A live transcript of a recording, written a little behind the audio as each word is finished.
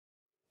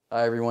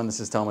Hi everyone, this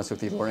is Thomas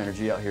with Elor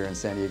Energy out here in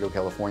San Diego,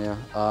 California.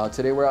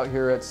 Today we're out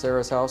here at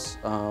Sarah's house.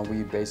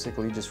 We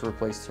basically just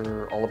replaced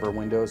all of our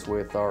windows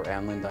with our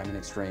Anlin Diamond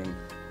Extreme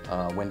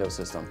window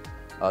system.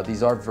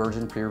 These are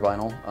virgin pure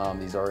vinyl.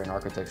 These are in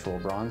architectural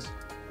bronze.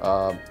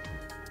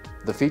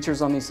 The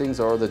features on these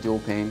things are the dual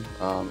pane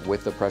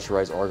with the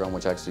pressurized argon,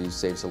 which actually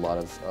saves a lot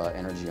of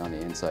energy on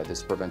the inside.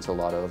 This prevents a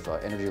lot of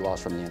energy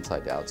loss from the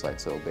inside to outside,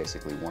 so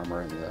basically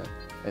warmer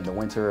in the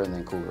winter and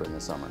then cooler in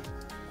the summer.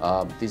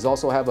 These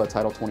also have a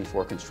Title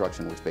 24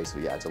 construction, which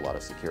basically adds a lot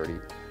of security.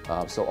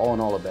 So all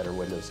in all, a better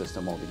window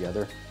system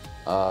altogether.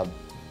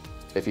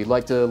 If you'd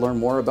like to learn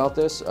more about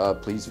this,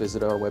 please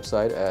visit our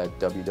website at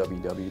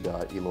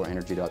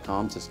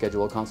www.elorenergy.com to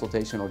schedule a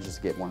consultation or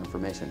just get more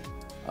information.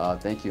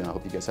 Thank you, and I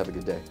hope you guys have a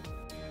good day.